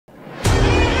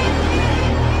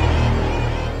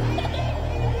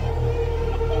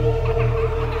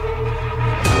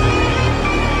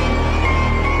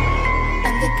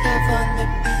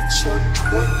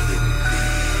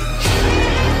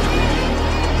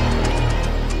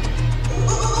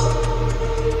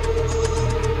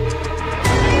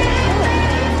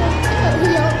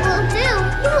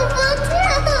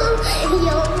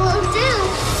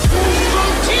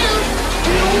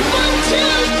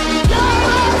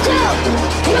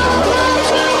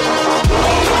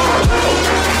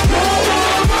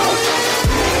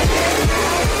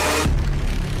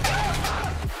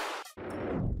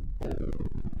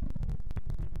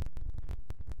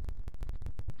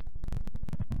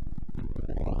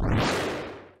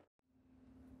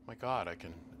God, I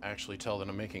can actually tell that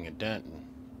I'm making a dent in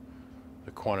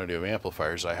the quantity of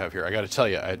amplifiers I have here. I got to tell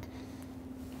you,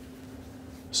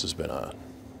 this has been a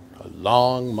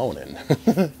long morning.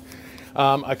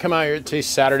 I come out here, today's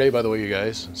Saturday, by the way, you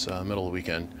guys. It's middle of the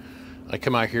weekend. I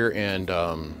come out here and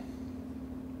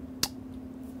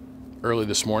early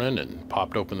this morning and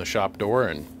popped open the shop door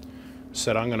and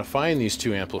said, I'm going to find these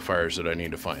two amplifiers that I need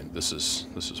to find. This is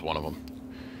one of them.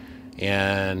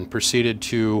 And proceeded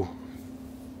to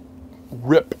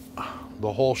rip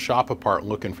the whole shop apart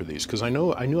looking for these because I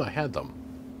knew I had them.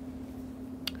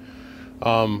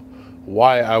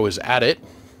 Why I was at it,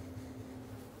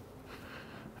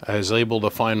 I was able to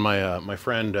find my my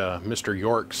friend Mr.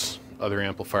 York's other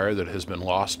amplifier that has been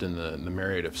lost in the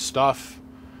myriad of stuff.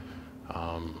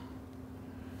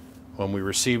 When we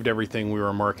received everything, we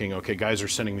were marking, okay, guys are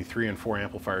sending me 3 and 4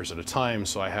 amplifiers at a time,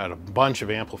 so I had a bunch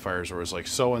of amplifiers where it was like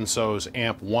so-and-so's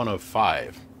amp 1 of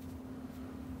 5.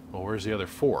 Well, where's the other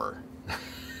 4?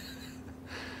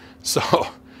 So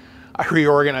I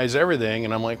reorganized everything,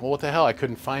 and I'm like, well, what the hell? I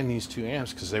couldn't find these 2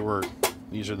 amps because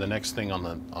these are the next thing on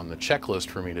the checklist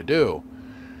for me to do.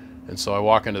 And so I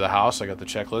walk into the house, I got the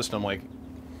checklist, and I'm like,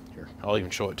 here, I'll even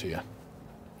show it to you.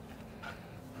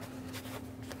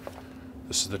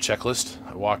 This is the checklist.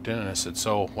 I walked in and I said,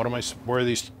 so where are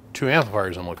these 2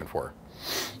 amplifiers I'm looking for?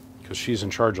 Because she's in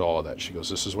charge of all of that. She goes,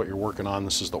 this is what you're working on,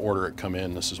 this is the order it come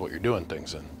in, this is what you're doing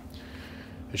things in.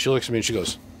 And she looks at me and she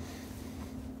goes,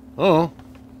 oh,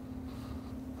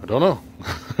 I don't know.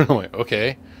 I'm like,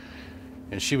 okay.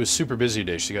 And she was super busy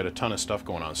today. She got a ton of stuff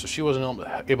going on, so she wasn't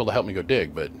able to help me go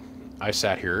dig, but I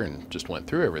sat here and just went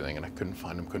through everything, and I couldn't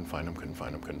find them.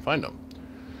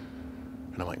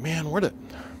 And I'm like, man,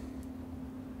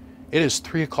 It is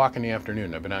 3 o'clock in the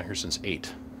afternoon. I've been out here since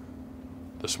 8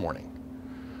 this morning.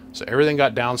 So everything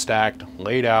got down stacked,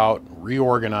 laid out,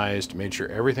 reorganized, made sure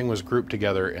everything was grouped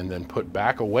together, and then put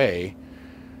back away.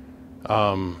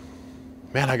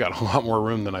 Man, I got a lot more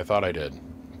room than I thought I did.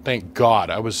 Thank God.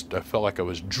 I felt like I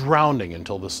was drowning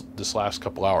until this last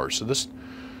couple hours. So this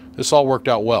all worked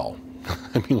out well.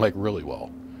 I mean, like really well.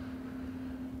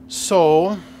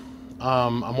 So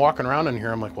I'm walking around in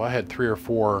here. I'm like, well, I had 3 or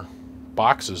 4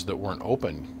 boxes that weren't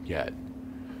open yet.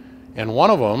 And one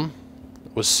of them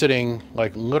was sitting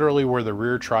like literally where the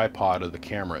rear tripod of the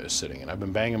camera is sitting. And I've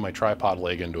been banging my tripod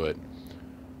leg into it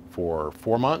for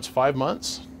 4 months, 5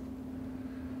 months.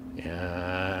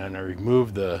 And I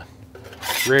removed the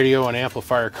radio and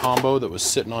amplifier combo that was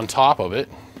sitting on top of it.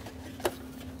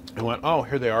 And went, oh,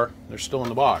 here they are. They're still in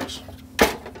the box.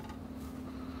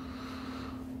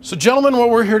 So gentlemen, what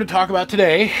we're here to talk about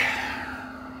today,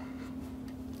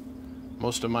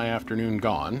 most of my afternoon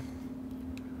gone,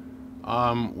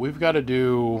 we've got to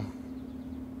do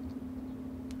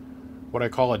what I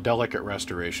call a delicate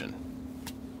restoration.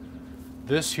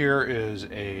 This here is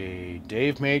a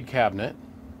Dave-made cabinet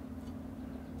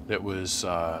that was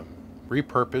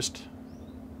repurposed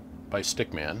by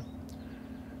Stickman.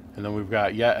 And then we've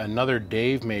got yet another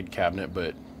Dave-made cabinet,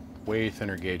 but way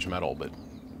thinner gauge metal, but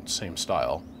same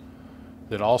style,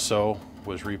 that also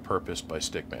was repurposed by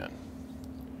Stickman.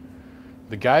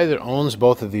 The guy that owns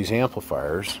both of these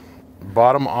amplifiers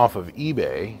bought them off of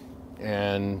eBay,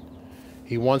 and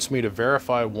he wants me to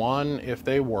verify, 1, if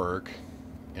they work,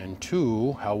 and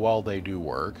 2, how well they do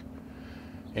work,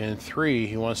 and 3,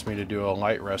 he wants me to do a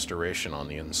light restoration on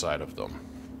the inside of them.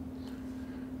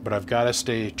 But I've got to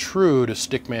stay true to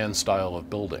Stickman's style of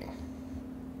building.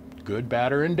 Good,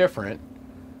 bad, or indifferent.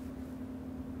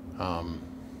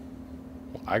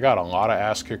 I got a lot of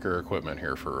ass kicker equipment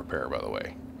here for repair, by the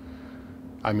way.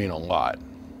 I mean a lot.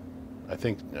 I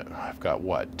think I've got,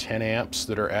 what, 10 amps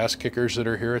that are ass kickers that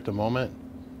are here at the moment.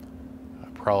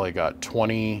 I've probably got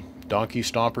 20 donkey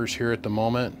stompers here at the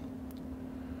moment.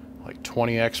 Like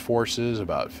 20 X-Forces,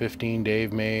 about 15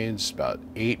 Dave-Mades, about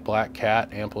 8 Black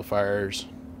Cat amplifiers,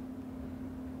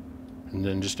 and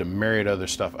then just a myriad other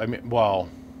stuff. I mean, well,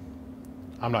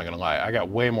 I'm not gonna lie, I got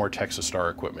way more Texas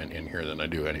Star equipment in here than I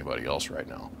do anybody else right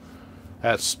now.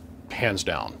 That's hands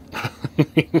down.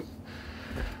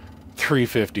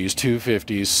 350s,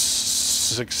 250s,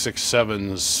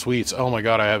 667s, Sweets. Oh my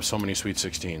God, I have so many Sweet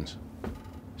 16s.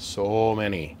 So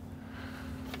many.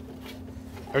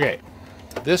 Okay,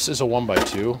 this is a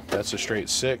 1x2. That's a straight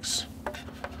 6.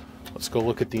 Let's go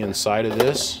look at the inside of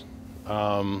this.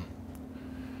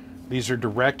 These are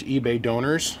direct eBay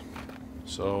donors.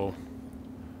 So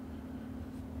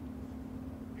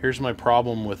here's my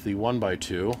problem with the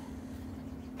 1x2.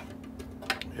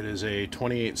 It is a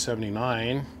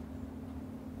 2879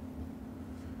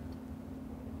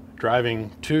 driving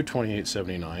 2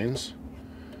 2879s.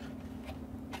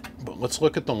 But let's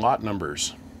look at the lot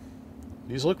numbers.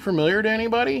 These look familiar to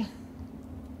anybody?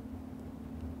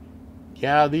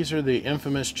 Yeah, these are the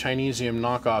infamous Chinesium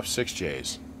knockoff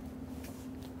 6Js.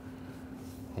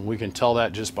 And we can tell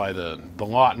that just by the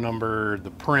lot number,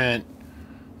 the print,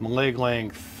 the leg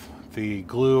length, the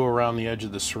glue around the edge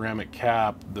of the ceramic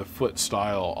cap, the foot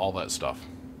style, all that stuff.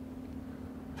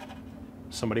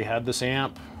 Somebody had this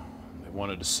amp, they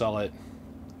wanted to sell it,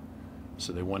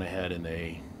 so they went ahead and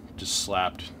they just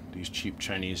slapped these cheap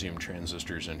Chinesium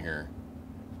transistors in here,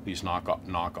 these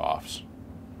knockoffs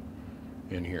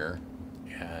in here,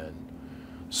 and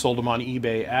sold them on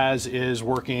eBay, as is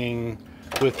working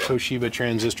with Toshiba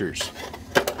transistors.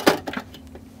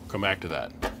 Come back to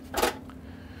that.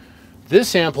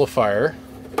 This amplifier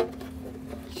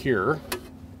here,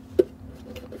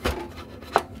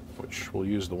 which we'll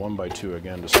use the 1x2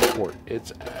 again to support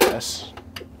its ass,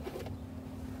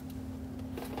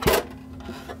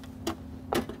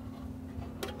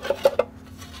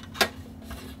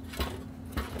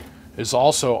 is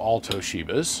also all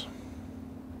Toshiba's.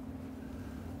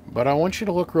 But I want you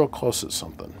to look real close at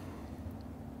something.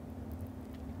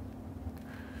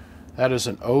 That is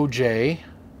an OJ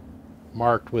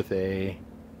marked with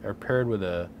or paired with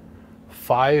a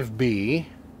 5B,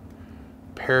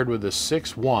 paired with a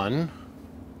 6-1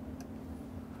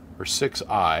 or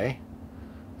 6I.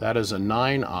 That is a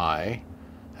 9I.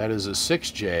 That is a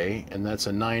 6J, and that's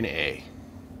a 9A.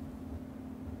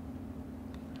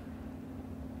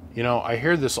 You know, I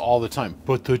hear this all the time,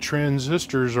 but the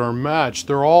transistors are matched.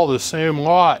 They're all the same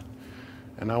lot.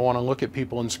 And I want to look at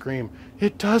people and scream,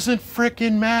 it doesn't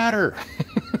frickin' matter.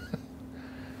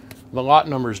 The lot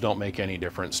numbers don't make any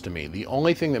difference to me. The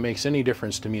only thing that makes any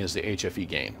difference to me is the HFE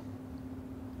gain.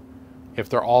 If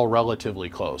they're all relatively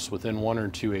close, within 1 or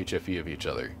 2 HFE of each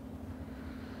other.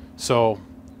 So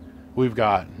we've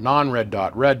got non-red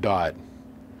dot,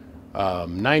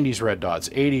 90s red dots,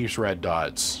 80s red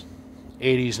dots,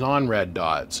 80s non-red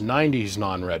dots, 90s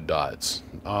non-red dots.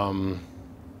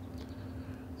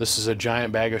 This is a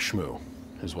giant bag of shmoo,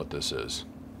 is what this is.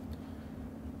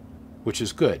 Which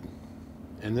is good.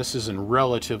 And this is in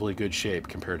relatively good shape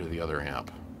compared to the other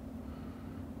amp.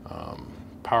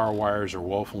 Power wires are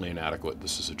woefully inadequate.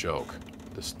 This is a joke.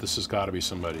 This has got to be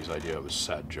somebody's idea of a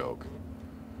sad joke.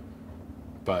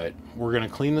 But we're going to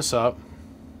clean this up.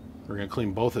 We're going to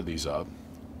clean both of these up.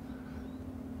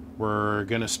 We're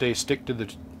going to stick to the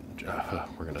stick.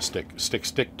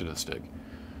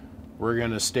 We're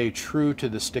going to stay true to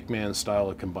the Stickman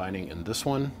style of combining in this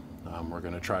one. We're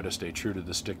going to try to stay true to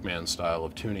the Stickman style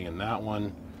of tuning in that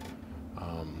one.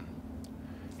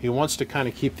 He wants to kind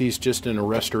of keep these just in a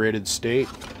restorated state.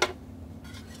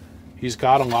 He's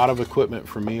got a lot of equipment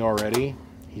for me already.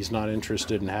 He's not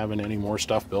interested in having any more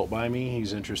stuff built by me.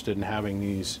 He's interested in having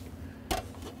these.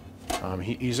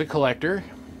 He's a collector.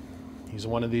 He's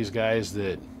one of these guys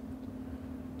that,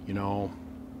 you know,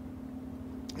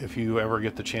 if you ever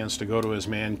get the chance to go to his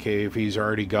man cave, he's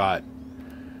already got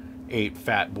 8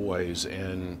 Fat Boys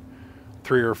and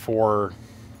 3 or 4,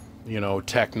 you know,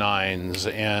 Tech 9s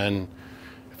and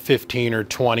 15 or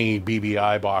 20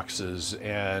 BBI boxes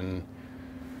and,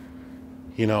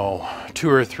 you know, 2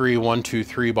 or 3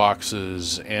 1-2-3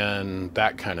 boxes and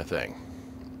that kind of thing.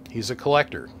 He's a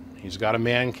collector. He's got a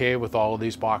man cave with all of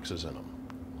these boxes in them.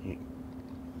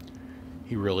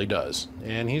 He really does.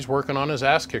 And he's working on his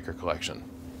ass kicker collection.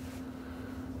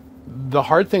 The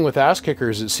hard thing with ass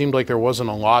kickers, it seemed like there wasn't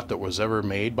a lot that was ever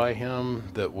made by him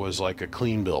that was like a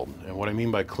clean build. And what I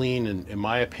mean by clean, in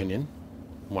my opinion,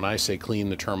 when I say clean,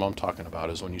 the term I'm talking about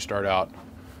is when you start out,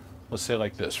 let's say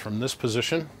like this, from this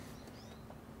position,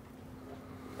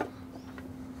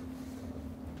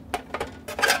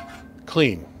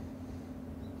 clean,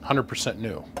 100%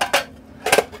 new,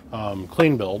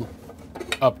 clean build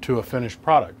up to a finished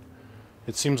product.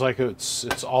 It seems like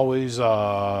it's always,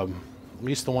 at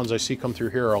least the ones I see come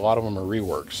through here, a lot of them are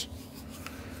reworks.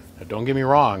 Now, don't get me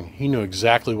wrong, he knew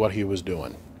exactly what he was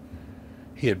doing.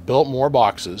 He had built more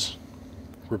boxes,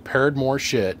 repaired more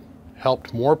shit,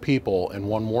 helped more people, and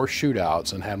won more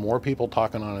shootouts, and had more people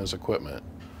talking on his equipment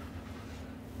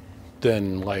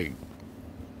than, like,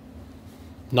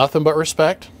 nothing but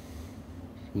respect,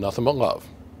 nothing but love.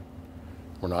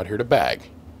 We're not here to bag.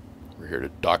 We're here to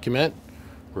document,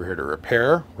 we're here to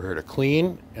repair, we're here to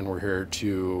clean, and we're here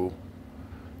to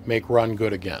make run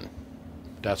good again.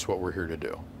 That's what we're here to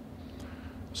do.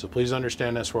 So please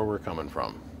understand that's where we're coming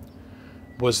from.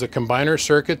 Was the combiner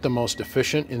circuit the most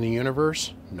efficient in the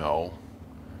universe? No.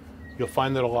 You'll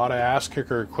find that a lot of ass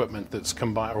kicker equipment that's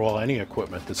combined, well, any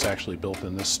equipment that's actually built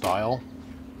in this style,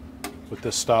 with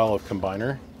this style of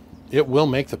combiner, it will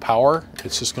make the power.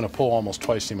 It's just going to pull almost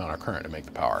twice the amount of current to make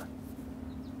the power.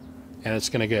 And it's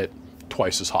going to get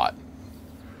twice as hot.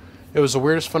 It was the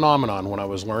weirdest phenomenon when I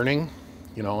was learning.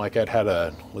 You know, like I'd had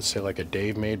a, let's say like a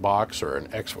Dave made box or an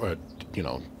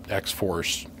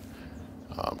X-Force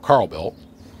Carl built.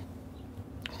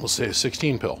 Let's say a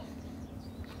 16 pill.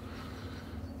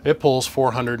 It pulls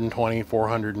 420,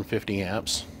 450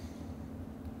 amps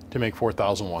to make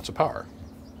 4,000 watts of power.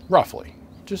 Roughly.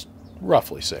 Just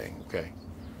roughly saying, okay?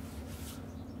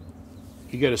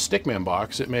 You get a Stickman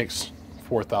box, it makes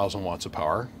 4,000 watts of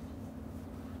power,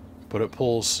 but it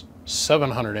pulls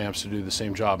 700 amps to do the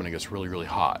same job, and it gets really, really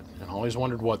hot. And I always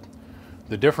wondered what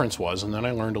the difference was, and then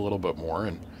I learned a little bit more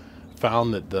and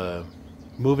found that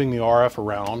moving the RF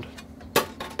around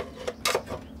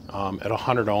at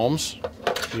 100 ohms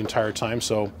the entire time.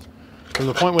 So from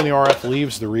the point when the RF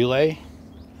leaves the relay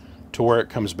to where it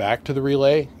comes back to the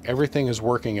relay, everything is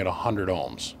working at 100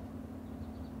 ohms.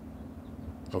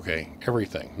 Okay,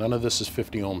 everything. None of this is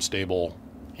 50 ohm stable,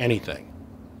 anything.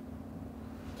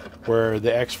 Where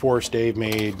the X-Force Dave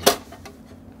made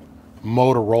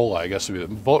Motorola, I guess it would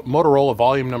be Motorola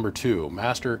volume number 2,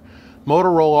 Master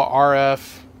Motorola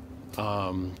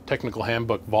RF Technical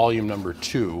Handbook volume number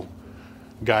 2,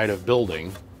 Guide of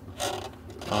Building.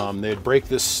 They'd break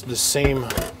this same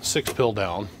 6-pill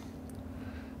down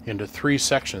into 3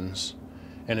 sections,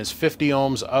 and it's 50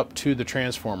 ohms up to the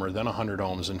transformer, then 100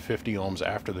 ohms, and 50 ohms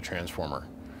after the transformer.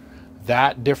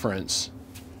 That difference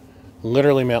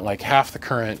literally meant like half the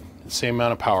current, the same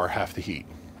amount of power, half the heat.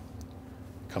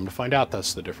 Come to find out,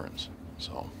 that's the difference.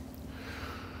 So,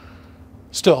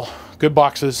 still, good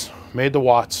boxes, made the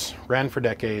watts, ran for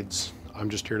decades. I'm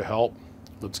just here to help.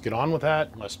 Let's get on with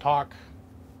that. Let's talk.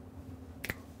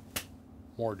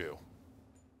 More do.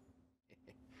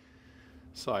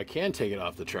 So I can take it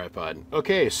off the tripod.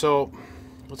 Okay, so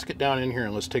let's get down in here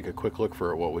and let's take a quick look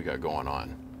for what we got going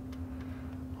on.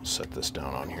 I'll set this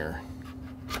down on here.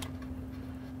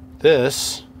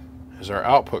 This is our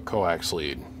output coax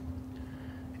lead.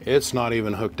 It's not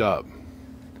even hooked up.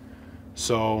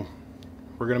 So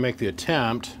we're going to make the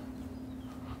attempt.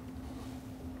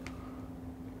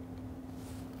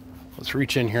 Let's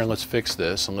reach in here and let's fix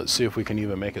this, and let's see if we can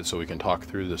even make it so we can talk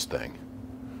through this thing.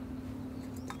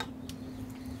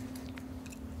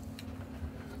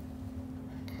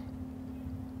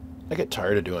 I get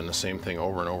tired of doing the same thing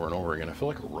over and over and over again. I feel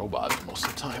like a robot most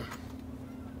of the time.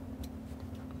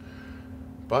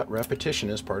 But repetition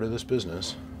is part of this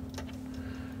business.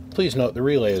 Please note the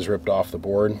relay is ripped off the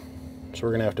board, so we're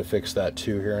going to have to fix that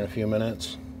too here in a few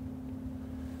minutes.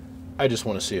 I just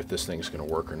want to see if this thing's going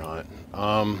to work or not.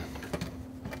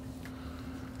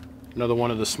 Another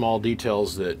one of the small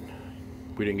details that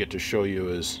we didn't get to show you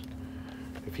is,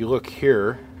 if you look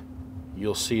here,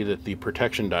 you'll see that the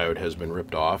protection diode has been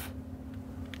ripped off.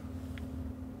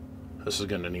 This is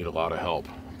going to need a lot of help,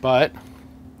 but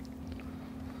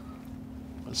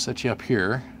let's set you up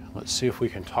here. Let's see if we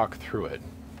can talk through it.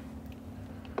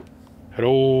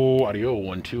 Hello, audio,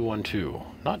 1 2 1 2.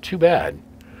 Not too bad.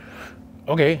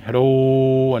 Okay,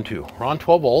 hello, 1 2. We're on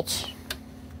 12 volts.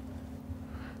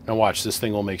 Now watch, this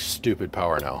thing will make stupid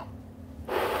power now.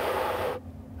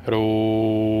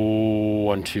 Hello,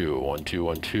 1 2 1 2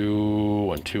 1 2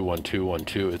 1 2 1 2 1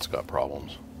 2. It's got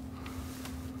problems.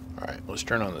 All right, let's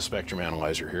turn on the spectrum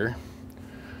analyzer here.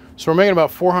 So we're making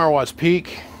about 400 watts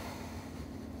peak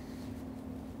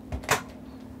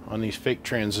on these fake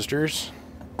transistors.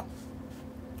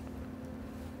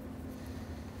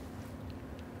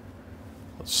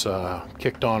 Let's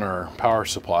kicked on our power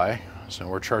supply. So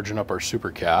we're charging up our super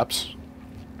caps.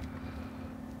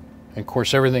 And of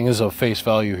course, everything is of face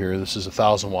value here. This is a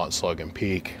 1,000 watt slug in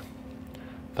peak,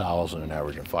 1,000 and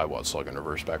average, and 5 watt slug in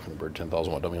reverse back from the bird,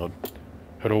 10,000 watt dummy load.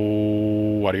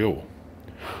 Hello, audio.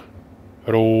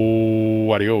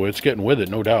 Hello, audio. It's getting with it,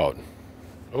 no doubt.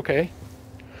 Okay.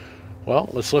 Well,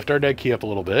 let's lift our dead key up a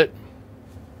little bit.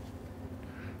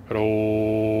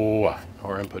 Hello.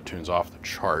 Our input tune's off the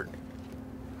chart.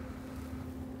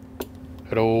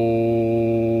 Hello,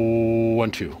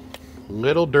 1 2.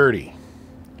 Little dirty.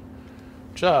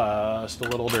 Just a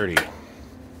little dirty.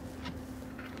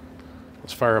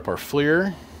 Let's fire up our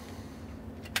FLIR.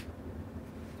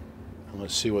 And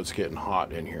let's see what's getting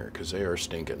hot in here, because they are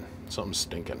stinking. Something's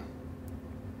stinking.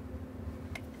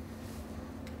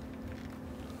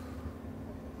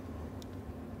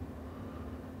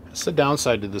 That's the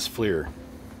downside to this FLIR.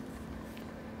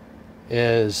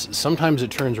 Is sometimes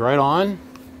it turns right on,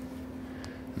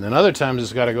 and then other times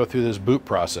it's got to go through this boot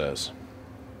process.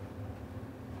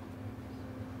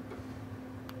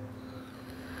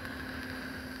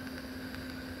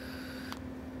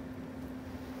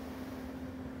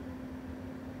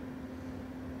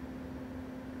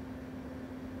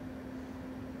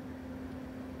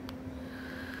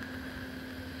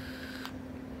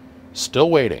 Still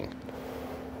waiting.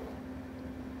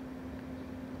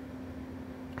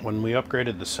 When we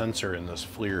upgraded the sensor in this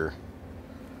FLIR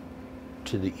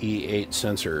to the E8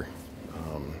 sensor,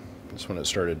 that's when it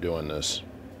started doing this.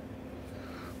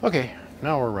 Okay,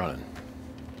 now we're running.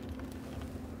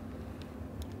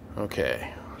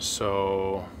 Okay,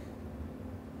 so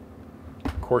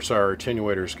of course our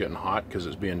attenuator is getting hot because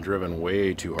it's being driven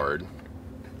way too hard.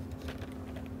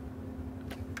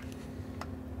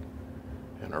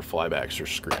 And our flybacks are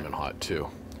screaming hot too.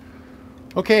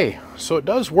 Okay, so it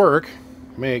does work.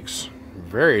 Makes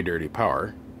very dirty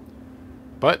power,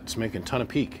 but it's making a ton of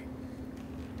peak.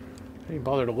 I didn't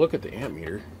bother to look at the amp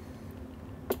meter.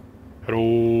 Hello,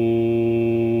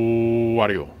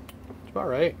 audio. It's about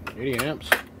right, 80 amps.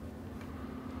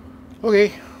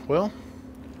 Okay, well,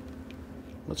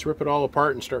 let's rip it all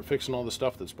apart and start fixing all the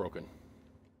stuff that's broken.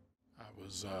 I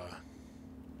was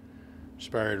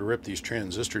inspired to rip these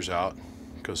transistors out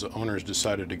because the owners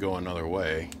decided to go another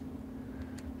way.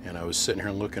 And I was sitting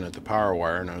here looking at the power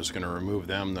wire, and I was going to remove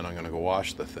them, then I'm going to go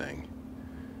wash the thing.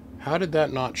 How did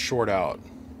that not short out?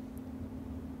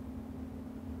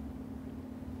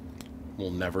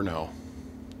 We'll never know.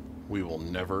 We will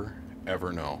never,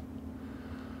 ever know.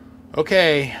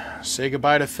 Okay, say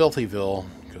goodbye to Filthyville,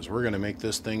 because we're going to make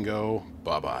this thing go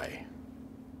bye-bye.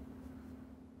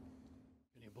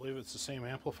 Can you believe it's the same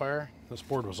amplifier? This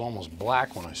board was almost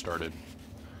black when I started.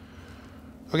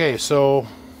 Okay, so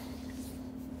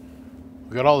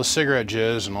we got all the cigarette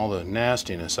jizz and all the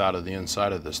nastiness out of the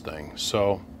inside of this thing.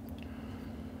 So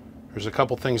there's a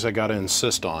couple things I got to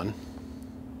insist on.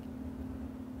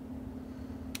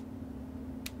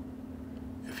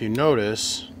 If you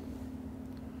notice,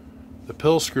 the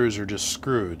pill screws are just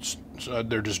screwed.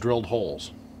 They're just drilled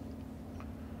holes.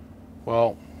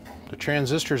 Well, the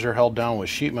transistors are held down with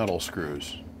sheet metal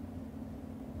screws.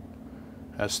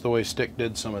 That's the way Stick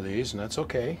did some of these, and that's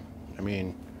okay. I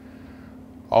mean,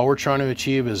 all we're trying to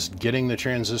achieve is getting the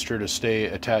transistor to stay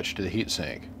attached to the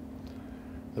heatsink.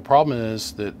 The problem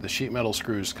is that the sheet metal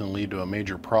screws can lead to a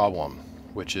major problem,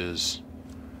 which is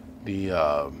the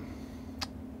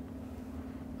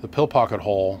pill pocket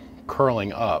hole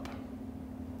curling up,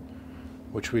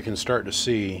 which we can start to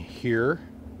see here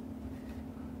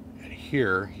and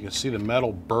here. You can see the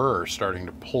metal burr starting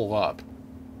to pull up.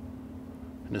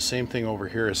 And the same thing over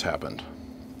here has happened.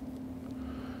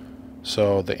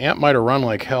 So the amp might have run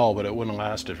like hell, but it wouldn't have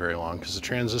lasted very long because the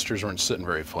transistors weren't sitting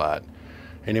very flat.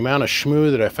 And the amount of shmoo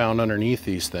that I found underneath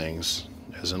these things,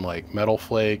 as in like metal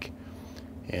flake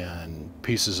and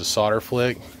pieces of solder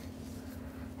flake,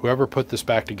 whoever put this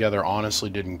back together honestly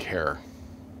didn't care.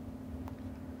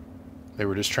 They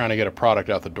were just trying to get a product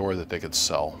out the door that they could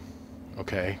sell.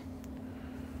 Okay?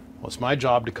 Well, it's my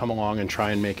job to come along and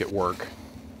try and make it work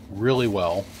really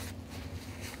well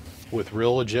with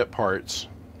real legit parts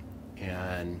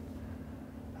and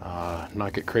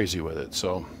not get crazy with it.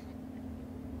 So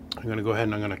I'm going to go ahead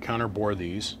and I'm going to counter bore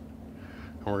these,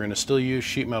 and we're going to still use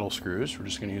sheet metal screws. We're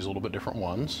just going to use a little bit different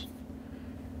ones,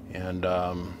 and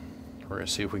we're going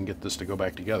to see if we can get this to go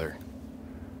back together.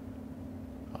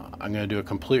 I'm going to do a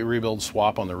complete rebuild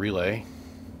swap on the relay.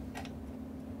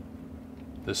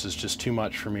 This is just too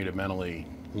much for me to mentally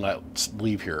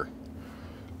leave here.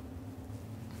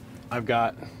 I've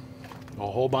got a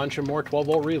whole bunch of more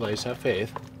 12-volt relays, have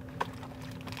faith.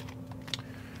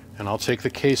 And I'll take the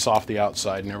case off the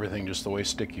outside and everything just the way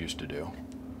Stick used to do.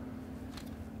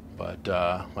 But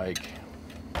like,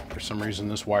 for some reason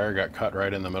this wire got cut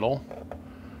right in the middle.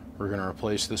 We're going to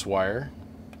replace this wire,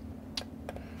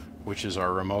 which is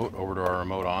our remote, over to our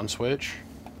remote on switch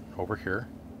over here.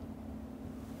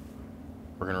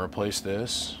 We're going to replace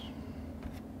this.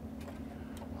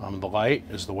 The light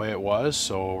is the way it was,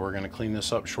 so we're going to clean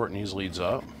this up, shorten these leads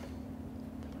up.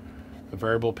 The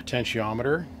variable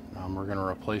potentiometer, we're going to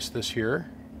replace this here.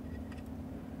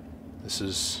 This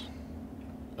is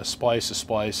a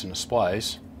splice, and a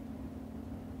splice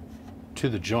to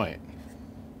the joint.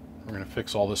 We're going to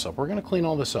fix all this up. We're going to clean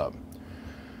all this up.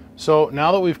 So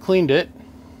now that we've cleaned it,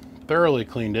 thoroughly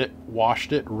cleaned it,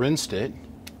 washed it, rinsed it,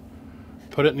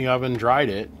 put it in the oven, dried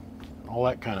it, all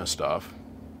that kind of stuff.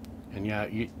 And yeah,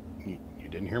 you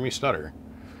didn't hear me stutter.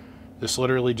 This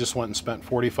literally just went and spent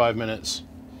 45 minutes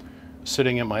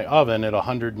sitting in my oven at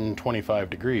 125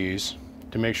 degrees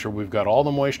to make sure we've got all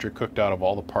the moisture cooked out of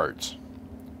all the parts.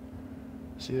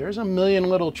 See, there's a million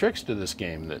little tricks to this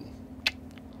game that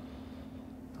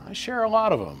I share a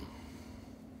lot of them,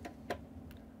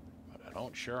 but I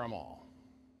don't share them all.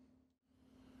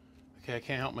 Okay, I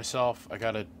can't help myself.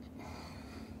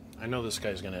 I know this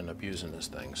guy's going to end up using this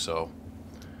thing, so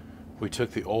we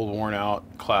took the old worn out,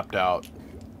 clapped out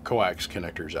coax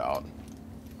connectors out.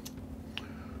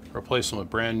 Replace them with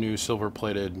brand new silver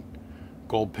plated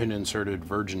gold pin inserted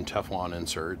virgin Teflon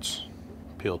inserts,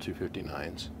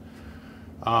 PL259s.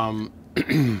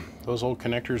 Those old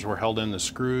connectors were held in, the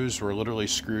screws were literally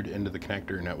screwed into the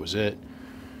connector, and that was it.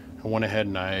 I went ahead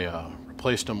and I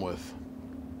replaced them with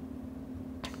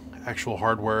actual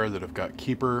hardware that have got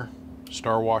keeper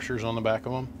star washers on the back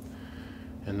of them,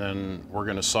 and then we're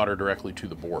going to solder directly to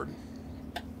the board.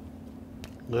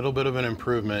 Little bit of an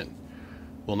improvement,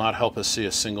 will not help us see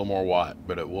a single more watt,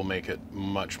 but it will make it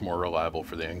much more reliable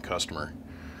for the end customer.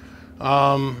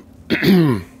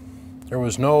 There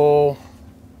was no,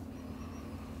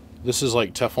 this is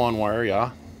like Teflon wire,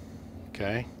 yeah,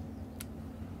 okay.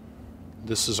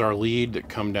 This is our lead that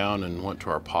come down and went to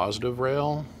our positive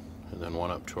rail and then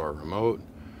went up to our remote.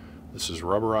 This is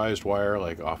rubberized wire,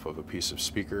 like off of a piece of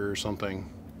speaker or something,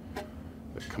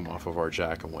 that come off of our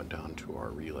jack and went down to our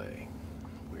relay.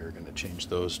 We're going to change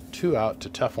those two out to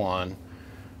Teflon,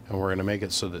 and we're going to make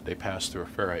it so that they pass through a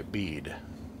ferrite bead,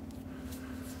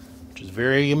 which is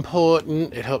very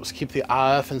important. It helps keep the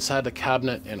IF inside the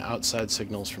cabinet and outside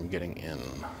signals from getting in.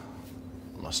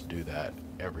 Must do that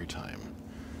every time.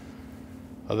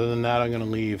 Other than that, I'm going to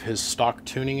leave his stock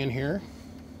tuning in here.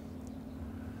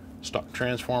 Stock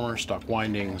transformer, stock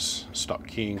windings, stock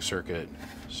keying circuit,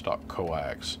 stock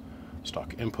coax,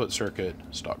 stock input circuit,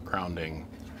 stock grounding.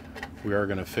 We are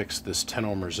going to fix this 10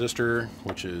 ohm resistor,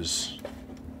 which is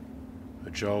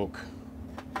a joke.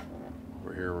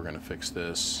 Over here we're going to fix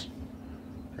this.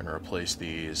 We're going to replace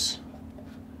these.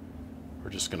 We're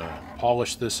just going to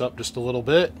polish this up just a little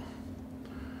bit.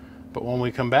 But when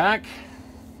we come back,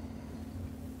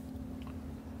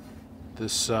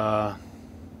 this dumpster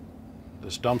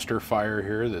fire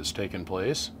here that's taken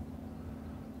place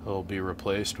will be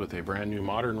replaced with a brand new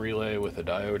modern relay with a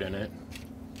diode in it.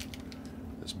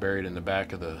 It's buried in the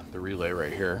back of the relay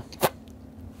right here.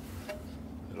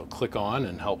 It'll click on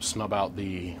and help snub out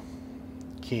the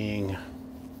keying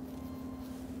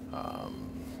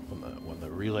when the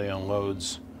relay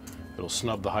unloads. It'll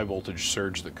snub the high voltage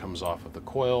surge that comes off of the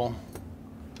coil.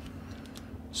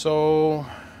 So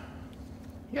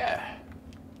yeah,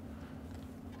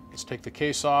 let's take the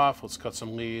case off, let's cut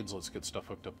some leads, let's get stuff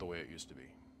hooked up the way it used to be.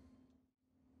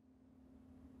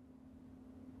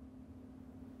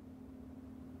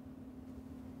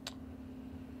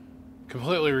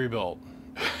 Completely rebuilt.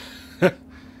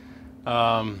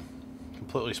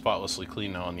 Completely spotlessly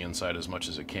clean now on the inside as much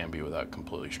as it can be without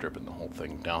completely stripping the whole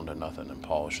thing down to nothing and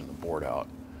polishing the board out.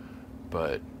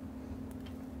 But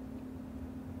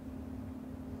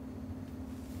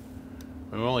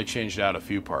we've only changed out a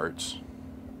few parts.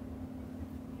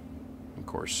 Of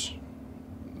course,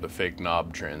 the fake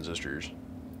knob transistors.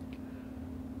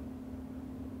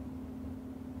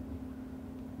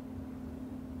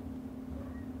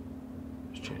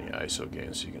 ISO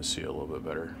gain so you can see a little bit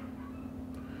better.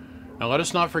 Now let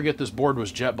us not forget this board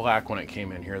was jet black when it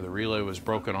came in here. The relay was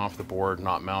broken off the board,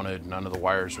 not mounted, none of the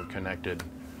wires were connected.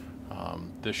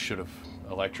 This should have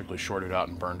electrically shorted out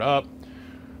and burned up.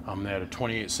 They had a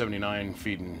 2879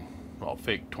 feeding, well,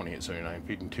 fake 2879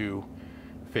 feeding two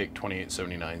fake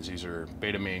 2879s. These are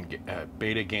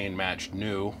beta gain matched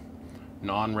new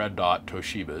non-red dot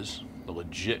Toshibas, the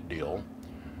legit deal.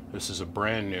 This is a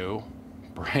brand new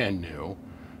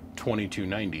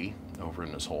 2290 over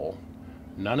in this hole.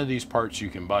 None of these parts you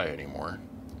can buy anymore.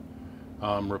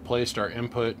 Replaced our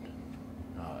input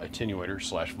attenuator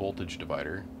slash voltage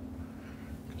divider,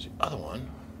 because the other one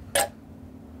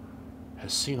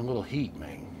has seen a little heat,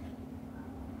 man.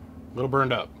 A little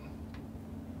burned up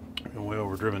and way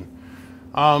overdriven.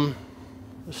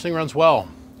 This thing runs well.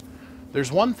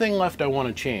 There's one thing left I want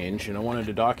to change, and I wanted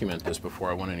to document this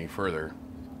before I went any further.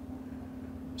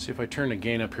 See if I turn the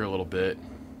gain up here a little bit.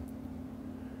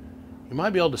 You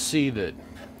might be able to see that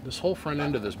this whole front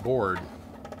end of this board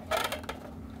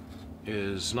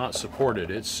is not supported.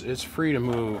 It's free to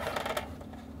move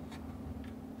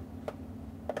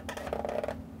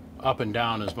up and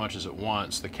down as much as it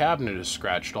wants. The cabinet is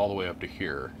scratched all the way up to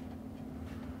here.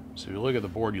 So if you look at the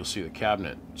board, you'll see the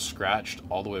cabinet scratched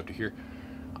all the way up to here.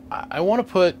 I want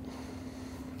to put,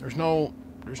 there's no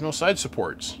side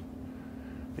supports.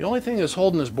 The only thing that's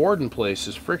holding this board in place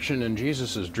is friction in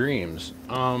Jesus's dreams.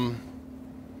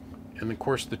 And of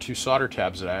course the two solder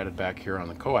tabs that I added back here on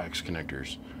the coax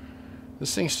connectors.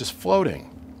 This thing's just floating.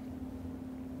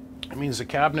 It means the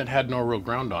cabinet had no real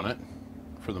ground on it,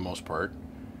 for the most part.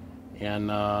 And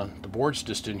the board's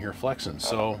just in here flexing.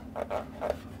 So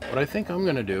what I think I'm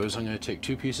going to do is I'm going to take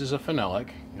two pieces of phenolic,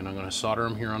 and I'm going to solder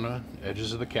them here on the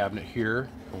edges of the cabinet here,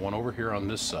 and one over here on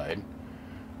this side.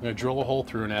 I'm going to drill a hole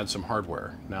through and add some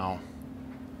hardware. Now, the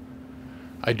board's just in here flexing. So what I think I'm going to do is I'm going to take two pieces of phenolic, and I'm going to solder them here on the edges of the cabinet here, and one over here on this side. I'm going to drill a hole through and add some hardware. Now, the board's just in here flexing. So what I think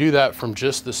I'm going to do is I'm going to take two pieces of phenolic, and I'm going to solder them here on the edges of the cabinet here, and one over here on this side. I'm going to drill a hole through and add some hardware. Now, I do that from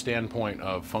just the standpoint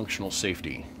of functional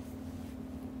safety.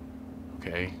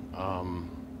 Okay,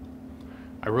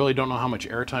 I really don't know how much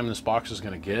airtime this box is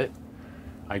going to get.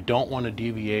 I don't want to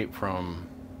deviate from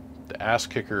the ass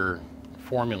kicker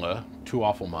formula too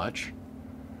awful much.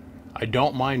 I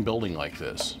don't mind building like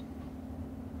this.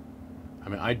 I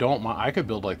mean, I don't mind. I could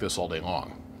build like this all day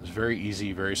long. It's very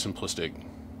easy, very simplistic.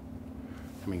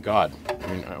 I mean, God,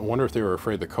 I wonder if they were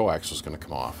afraid the coax was going to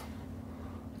come off.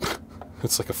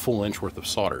 It's like a full inch worth of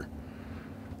solder.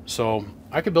 So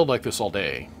I could build like this all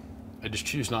day. I just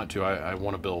choose not to. I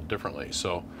want to build differently.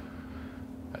 So,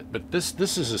 but this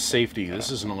is a safety. This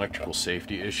is an electrical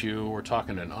safety issue. We're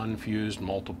talking an unfused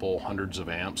multiple hundreds of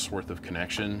amps worth of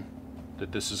connection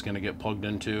that this is going to get plugged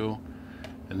into,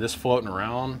 and this floating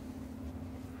around.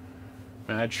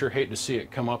 Man, I'd sure hate to see it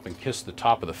come up and kiss the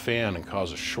top of the fan and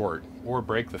cause a short or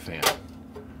break the fan,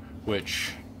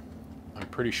 which I'm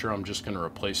pretty sure I'm just going to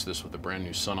replace this with a brand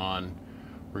new Sun-On.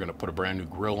 We're going to put a brand new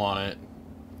grill on it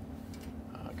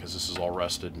because this is all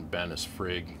rusted and bent as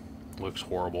frig. Looks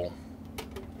horrible.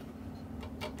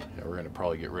 Yeah, we're going to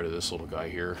probably get rid of this little guy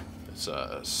here. It's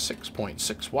a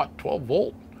 6.6 watt 12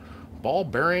 volt ball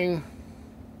bearing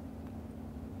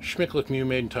Schmicklich Mu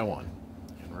made in Taiwan.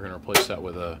 And we're going to replace that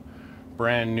with a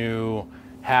brand new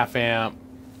half amp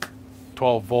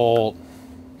 12 volt,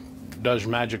 does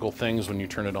magical things when you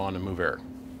turn it on and move air.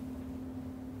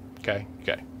 Okay.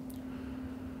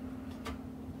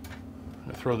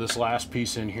 I throw this last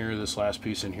piece in here,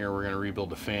 we're going to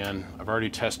rebuild the fan. I've already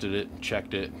tested it,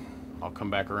 checked it. I'll come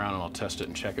back around and I'll test it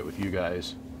and check it with you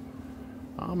guys.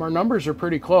 Our numbers are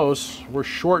pretty close. We're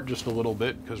short just a little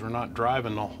bit because we're not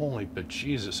driving the holy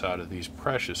bejesus out of these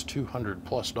precious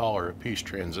 $200+ a piece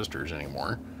transistors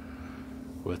anymore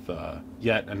with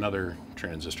yet another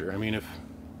transistor. I mean, if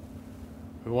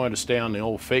we wanted to stay on the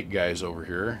old fake guys over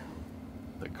here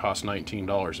that cost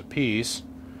 $19 a piece,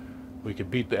 we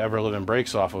could beat the ever-living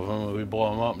brakes off of them and we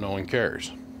blow them up, no one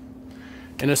cares.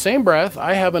 In the same breath,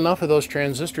 I have enough of those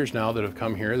transistors now that have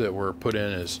come here that were put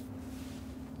in as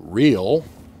real,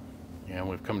 and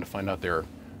we've come to find out they're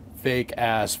fake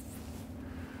ass.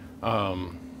 I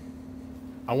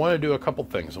want to do a couple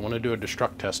things. I want to do a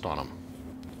destruct test on them.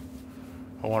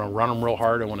 I want to run them real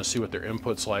hard. I want to see what their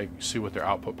input's like, see what their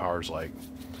output power's like.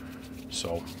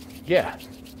 So yeah,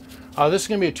 this is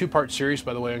going to be a two-part series,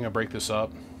 by the way. I'm going to break this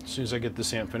up. As soon as I get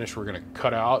this amp finished, we're going to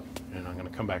cut out, and I'm going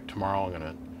to come back tomorrow. I'm going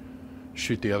to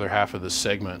shoot the other half of this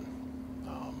segment.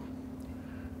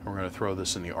 We're going to throw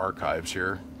this in the archives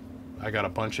here. I got a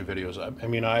bunch of videos. I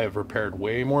mean, I have repaired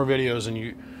way more videos than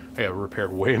you. I have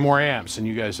repaired way more amps than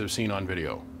you guys have seen on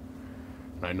video.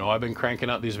 And I know I've been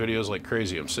cranking out these videos like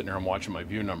crazy. I'm sitting there, I'm watching my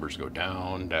view numbers go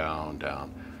down, down,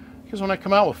 down. Because when I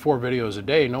come out with 4 videos a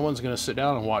day, no one's going to sit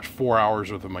down and watch 4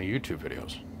 hours worth of my YouTube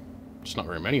videos. It's not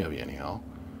very many of you anyhow.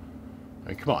 I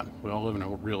mean, come on. We all live in a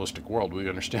realistic world. We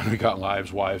understand we got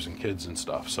lives, wives, and kids and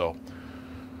stuff. So,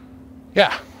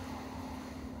 yeah.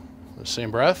 In the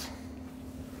same breath,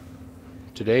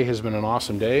 today has been an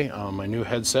awesome day. My new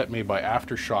headset made by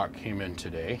Aftershock came in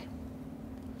today.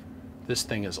 This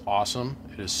thing is awesome.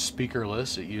 It is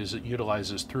speakerless. It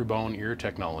utilizes through-bone ear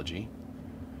technology.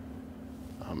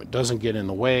 It doesn't get in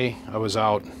the way. I was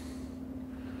out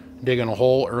digging a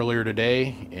hole earlier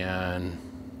today, and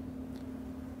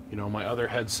you know, my other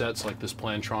headsets like this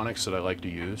Plantronics that I like to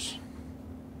use.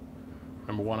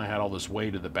 Number one, I had all this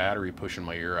weight of the battery pushing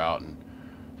my ear out, and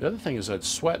the other thing is I'd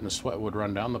sweat, and the sweat would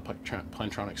run down the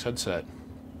Plantronics headset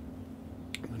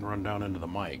and then run down into the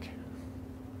mic.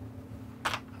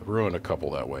 I've ruined a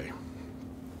couple that way.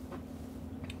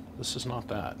 This is not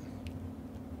that.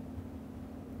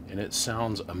 And it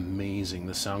sounds amazing.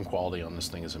 The sound quality on this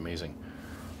thing is amazing.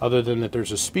 Other than that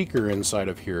there's a speaker inside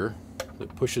of here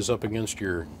that pushes up against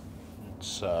your,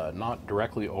 it's not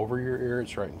directly over your ear,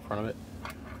 it's right in front of it.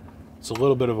 It's a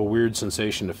little bit of a weird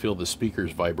sensation to feel the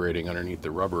speakers vibrating underneath the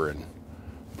rubber and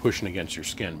pushing against your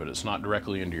skin, but it's not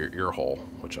directly into your ear hole,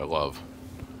 which I love.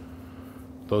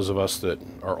 Those of us that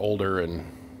are older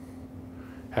and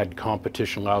had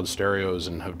competition loud stereos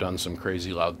and have done some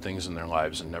crazy loud things in their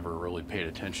lives and never really paid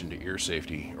attention to ear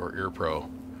safety or ear pro.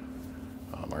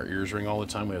 Our ears ring all the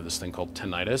time. We have this thing called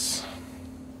tinnitus,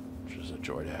 which is a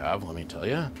joy to have, let me tell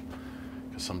you.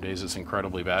 Because some days it's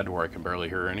incredibly bad to where I can barely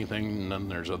hear anything, and then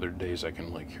there's other days I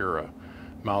can like hear a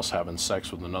mouse having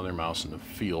sex with another mouse in the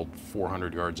field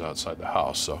 400 yards outside the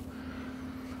house. So,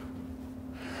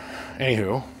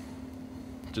 anywho,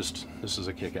 just this is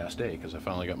a kick-ass day because I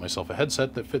finally got myself a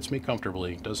headset that fits me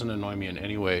comfortably, doesn't annoy me in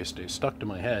any way, stays stuck to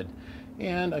my head,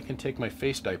 and I can take my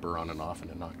face diaper on and off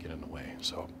and it not get in the way.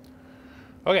 So,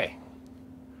 okay,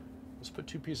 Let's put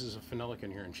 2 pieces of phenolic in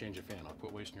here and change a fan. I'll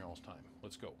quit wasting your all's time.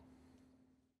 Let's go.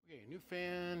 Okay, new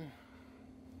fan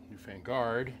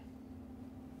guard.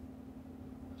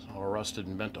 It's all rusted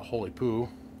and bent to holy poo.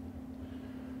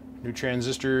 New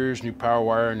transistors, new power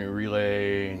wire, new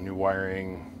relay, new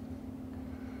wiring.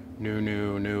 New,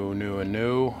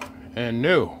 and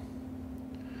new.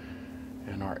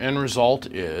 And our end result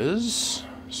is,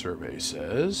 survey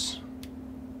says,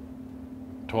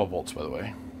 12 volts, by the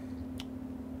way.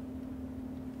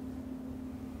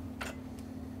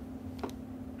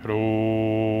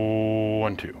 Hello,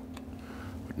 1, 2.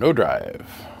 But no drive.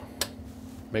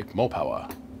 Make more power.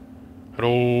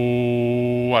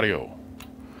 Hello, audio.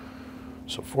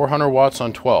 So 400 watts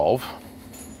on 12.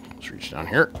 Let's reach down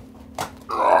here.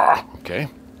 Okay.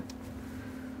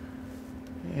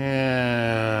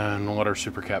 And we'll let our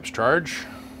super caps charge.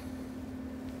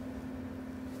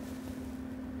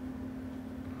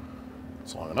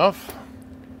 That's long enough.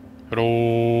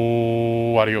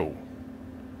 Hello, audio.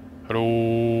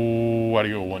 Hello,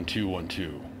 audio. 1, 2, 1,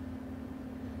 2.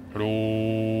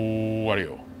 Hello,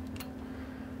 audio.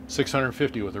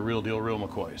 650 with a real deal, real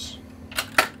McCoys.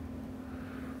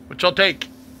 Which I'll take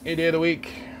any day of the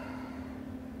week.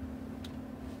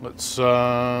 Let's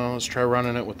try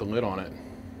running it with the lid on it.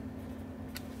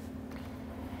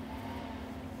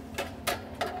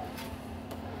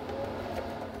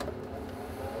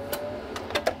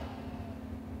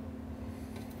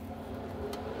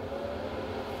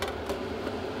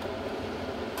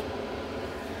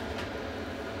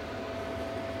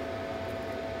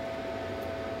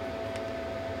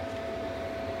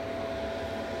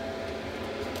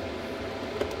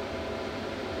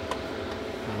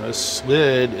 This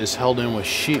lid is held in with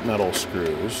sheet metal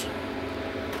screws.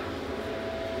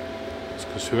 It's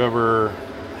because whoever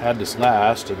had this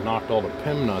last had knocked all the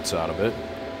PIM nuts out of it.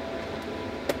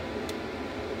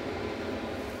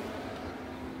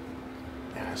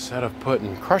 And instead of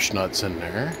putting crush nuts in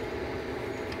there,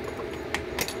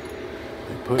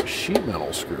 they put sheet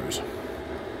metal screws.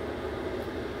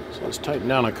 So let's tighten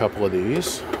down a couple of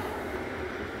these.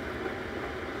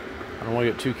 I don't want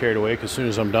to get too carried away because as soon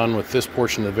as I'm done with this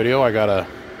portion of the video, I gotta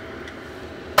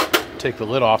take the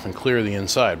lid off and clear the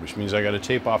inside, which means I gotta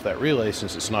tape off that relay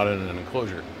since it's not in an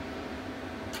enclosure.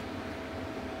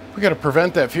 We gotta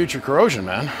prevent that future corrosion,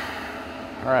 man.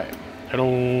 All right. Hello.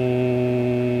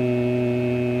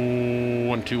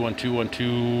 1, 2, 1, 2, 1,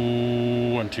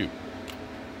 2, 1, 2.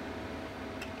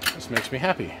 This makes me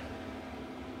happy.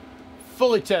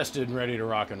 Fully tested and ready to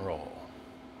rock and roll.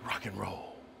 Rock and roll.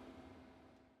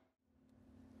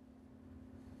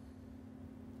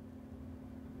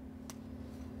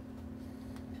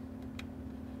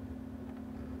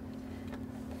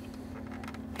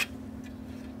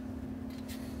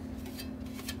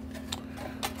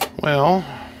 Well,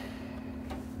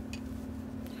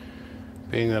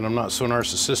 being that I'm not so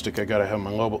narcissistic, I gotta have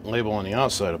my label on the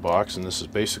outside of the box, and this is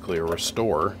basically a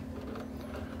restore.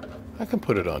 I can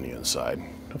put it on the inside.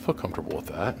 I feel comfortable with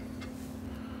that.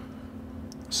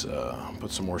 Let's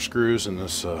put some more screws in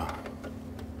this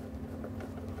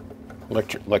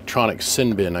electronic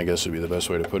sin bin, I guess would be the best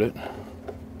way to put it.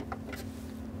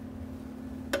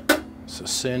 It's a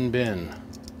sin bin,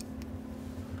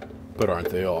 but aren't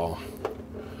they all?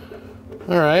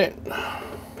 All right,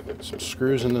 some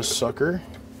screws in this sucker.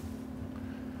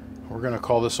 We're gonna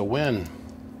call this a win.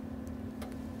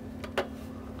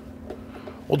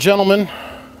 Well, gentlemen,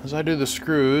 as I do the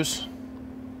screws,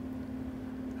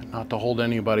 and not to hold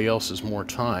anybody else's more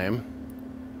time,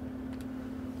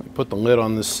 I put the lid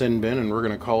on this sin bin and we're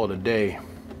gonna call it a day.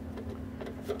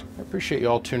 I appreciate you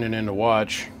all tuning in to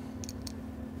watch.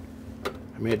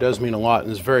 I mean, it does mean a lot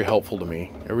and it's very helpful to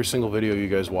me. Every single video you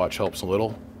guys watch helps a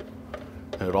little.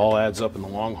 And it all adds up in the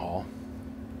long haul.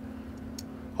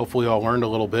 Hopefully y'all learned a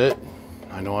little bit.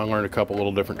 I know I learned a couple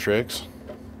little different tricks.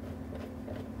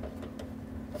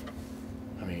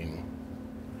 I mean,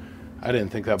 I didn't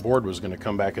think that board was going to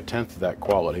come back a tenth of that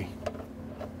quality.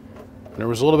 And there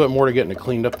was a little bit more to getting it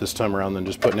cleaned up this time around than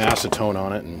just putting acetone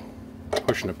on it and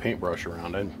pushing a paintbrush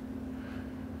around it.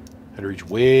 I had to reach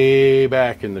way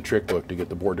back in the trick book to get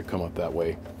the board to come up that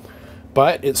way.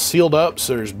 But it's sealed up,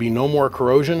 so there's be no more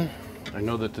corrosion. I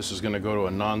know that this is going to go to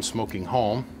a non-smoking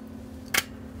home,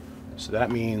 so that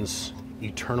means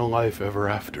eternal life ever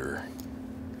after.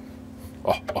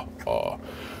 I'm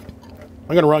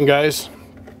going to run, guys.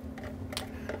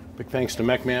 Big thanks to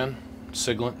MechMan,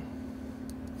 Siglant,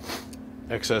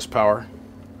 XS Power,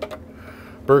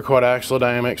 Burr Quadaxle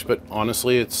Dynamics, but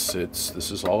honestly, this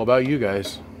is all about you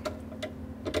guys.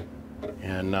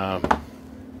 And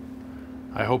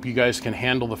I hope you guys can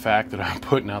handle the fact that I'm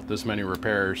putting out this many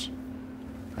repairs.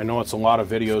 I know it's a lot of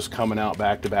videos coming out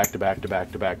back to back to back to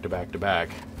back to back to back to back.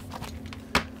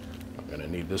 I'm going to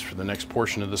need this for the next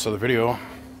portion of this other video.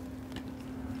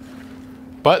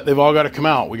 But they've all got to come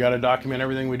out. We got to document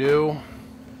everything we do.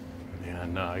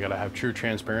 And I got to have true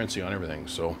transparency on everything.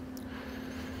 So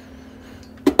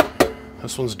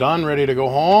this one's done, ready to go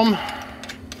home.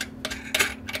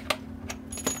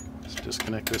 Let's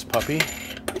disconnect this puppy.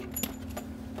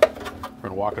 We're going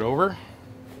to walk it over.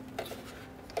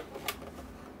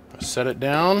 Set it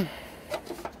down.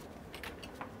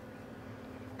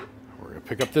 We're going to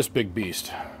pick up this big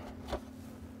beast.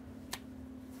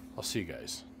 I'll see you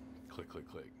guys. Click, click,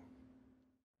 click.